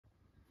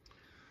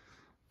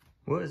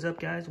What is up,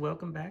 guys?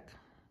 Welcome back.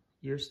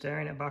 You're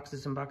staring at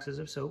boxes and boxes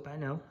of soap. I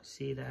know.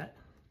 See that?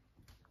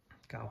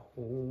 Got a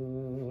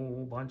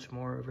whole bunch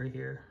more over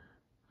here.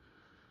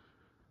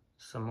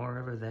 Some more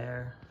over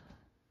there.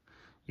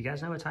 You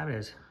guys know what time it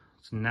is.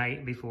 It's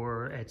night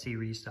before Etsy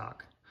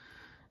restock.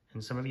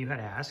 And some of you had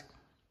asked,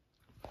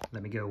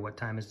 let me go, what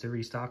time is the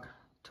restock?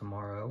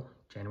 Tomorrow,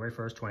 January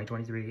 1st,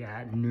 2023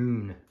 at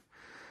noon.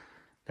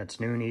 That's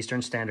noon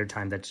Eastern Standard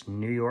Time. That's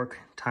New York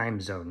time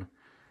zone.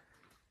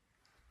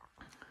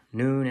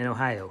 Noon in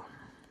Ohio.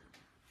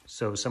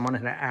 So someone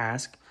had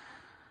asked,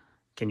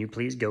 can you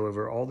please go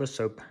over all the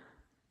soap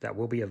that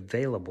will be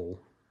available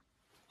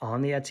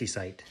on the Etsy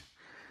site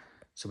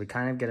so we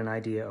kind of get an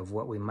idea of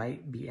what we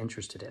might be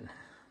interested in.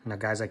 Now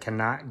guys, I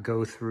cannot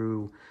go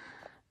through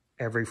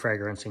every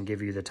fragrance and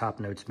give you the top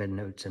notes, mid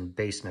notes, and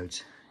base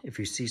notes. If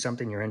you see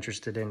something you're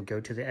interested in,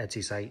 go to the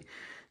Etsy site,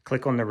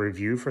 click on the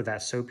review for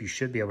that soap. You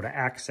should be able to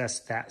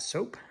access that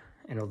soap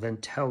and it'll then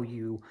tell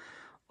you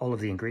all of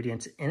the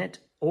ingredients in it,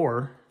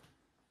 or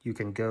you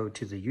can go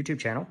to the YouTube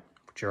channel,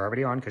 which you're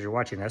already on because you're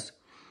watching this,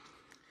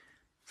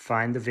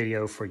 find the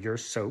video for your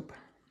soap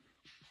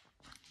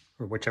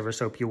or whichever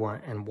soap you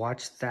want and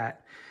watch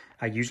that.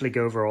 I usually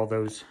go over all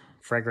those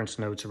fragrance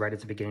notes right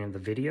at the beginning of the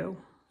video,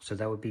 so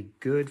that would be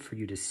good for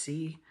you to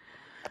see.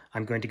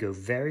 I'm going to go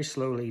very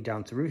slowly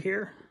down through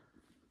here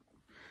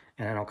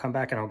and then I'll come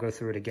back and I'll go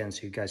through it again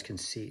so you guys can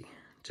see,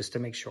 just to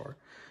make sure.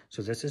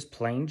 So this is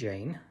Plain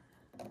Jane,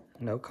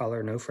 no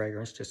color, no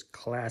fragrance, just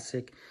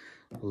classic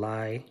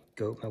lye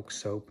goat milk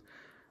soap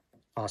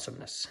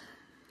awesomeness.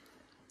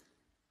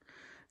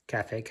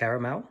 Cafe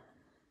Caramel,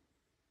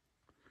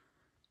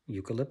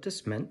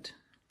 Eucalyptus Mint,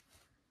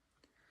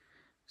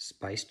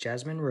 Spiced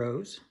Jasmine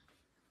Rose.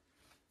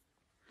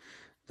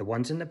 The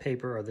ones in the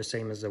paper are the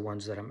same as the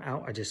ones that I'm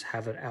out. I just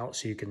have it out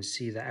so you can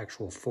see the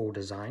actual full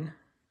design,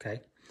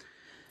 okay?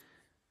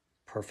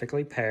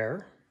 Perfectly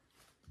Pear,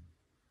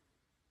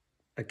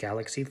 A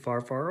Galaxy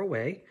Far, Far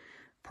Away,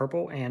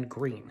 purple and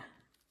green.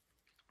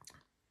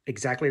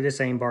 Exactly the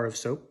same bar of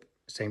soap,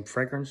 same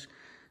fragrance,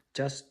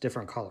 just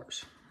different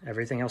colors.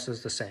 Everything else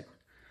is the same.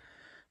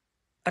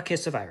 A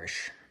Kiss of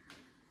Irish,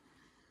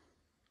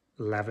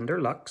 Lavender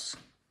Luxe,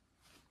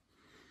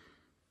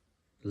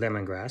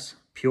 Lemongrass,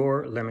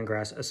 pure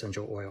lemongrass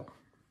essential oil,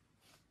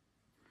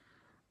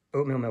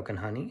 Oatmeal Milk and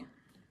Honey,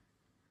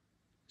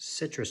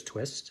 Citrus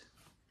Twist,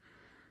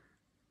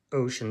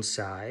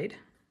 Oceanside,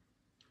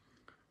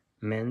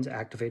 Men's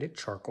Activated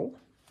Charcoal,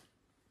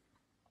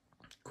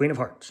 Queen of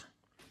Hearts.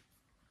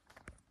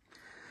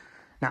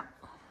 Now,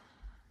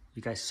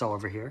 you guys saw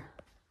over here,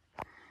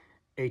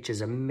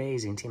 H's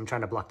amazing team. I'm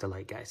trying to block the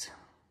light, guys.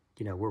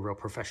 You know, we're real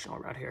professional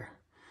around here.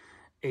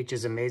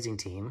 H's amazing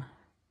team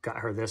got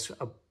her this,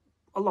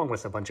 along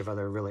with a bunch of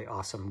other really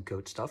awesome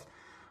goat stuff,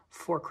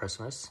 for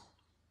Christmas.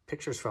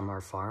 Pictures from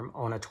our farm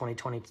on a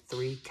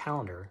 2023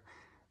 calendar.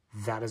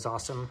 That is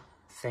awesome.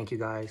 Thank you,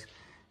 guys.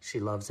 She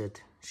loves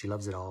it. She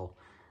loves it all.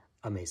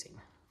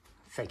 Amazing.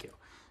 Thank you.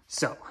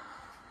 So,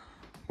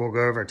 we'll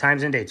go over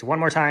times and dates one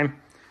more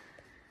time.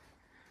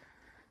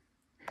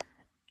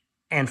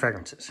 And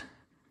fragrances.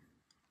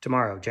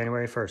 Tomorrow,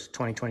 January 1st,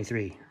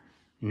 2023,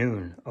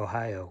 noon,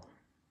 Ohio,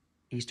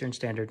 Eastern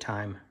Standard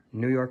Time,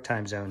 New York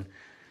time zone,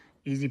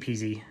 easy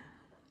peasy.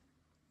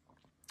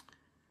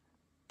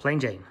 Plain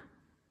Jane,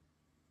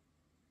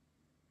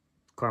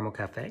 Caramel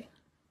Cafe,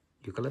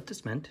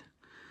 Eucalyptus Mint,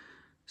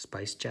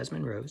 Spiced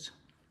Jasmine Rose,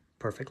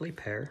 Perfectly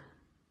Pear.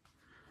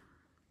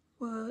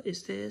 What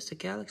is this? A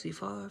Galaxy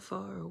Far,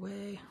 Far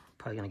Away.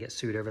 Probably gonna get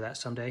sued over that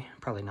someday.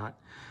 Probably not.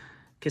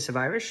 Kiss of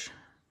Irish,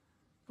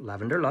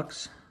 Lavender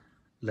Luxe,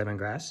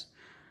 Lemongrass,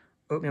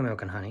 Oatmeal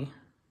Milk and Honey,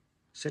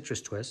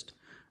 Citrus Twist,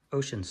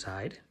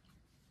 Oceanside,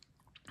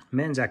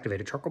 Men's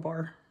Activated Charcoal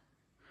Bar,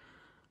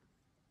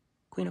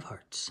 Queen of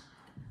Hearts.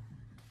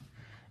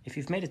 If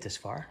you've made it this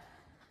far,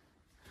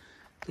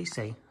 please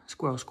say,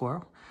 squirrel,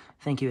 squirrel.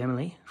 Thank you,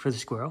 Emily, for the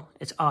squirrel.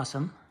 It's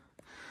awesome.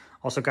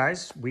 Also,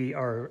 guys, we've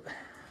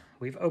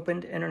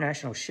opened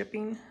international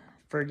shipping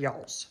for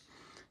y'alls.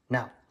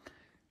 Now,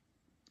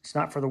 it's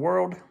not for the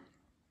world.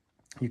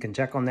 You can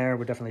check on there.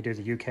 We definitely do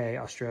the UK,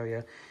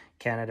 Australia,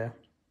 Canada,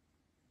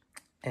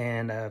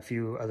 and a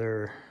few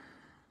other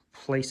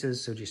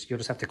places. So you'll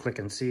just have to click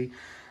and see.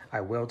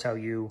 I will tell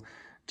you,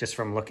 just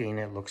from looking,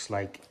 it looks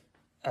like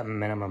a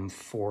minimum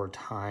 4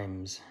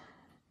 times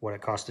what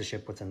it costs to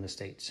ship within the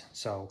States.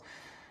 So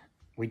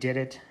we did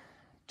it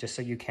just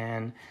so you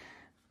can.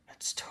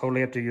 It's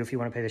totally up to you if you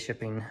want to pay the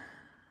shipping.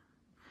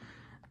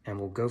 And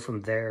we'll go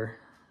from there.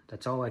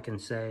 That's all I can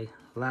say.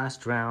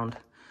 Last round.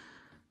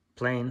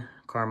 Plain,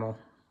 Caramel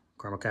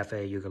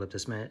Cafe,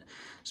 Eucalyptus Mint,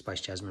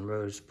 Spiced Jasmine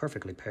Rose,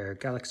 Perfectly Pear,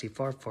 Galaxy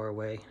Far, Far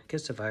Away,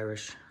 Kiss of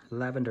Irish,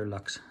 Lavender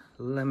Luxe,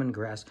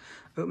 Lemongrass,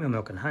 Oatmeal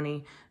Milk and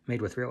Honey,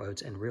 made with real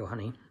oats and real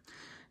honey,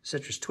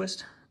 Citrus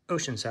Twist,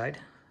 Oceanside,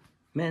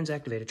 Men's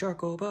Activated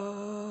Charcoal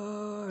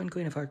Bar, and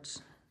Queen of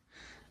Hearts.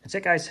 That's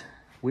it, guys.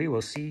 We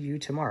will see you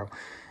tomorrow.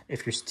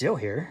 If you're still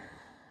here,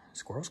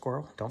 squirrel,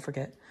 squirrel, don't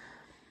forget.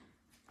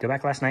 Go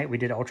back last night. We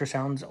did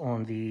ultrasounds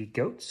on the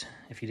goats,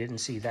 if you didn't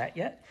see that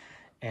yet.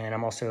 And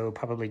I'm also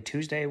probably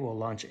Tuesday, we'll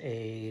launch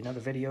another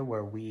video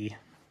where we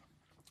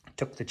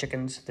took the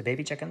chickens, the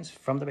baby chickens,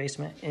 from the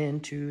basement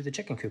into the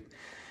chicken coop.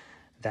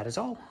 That is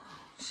all.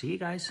 See you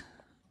guys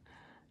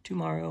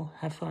tomorrow.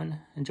 Have fun.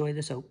 Enjoy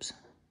the soaps.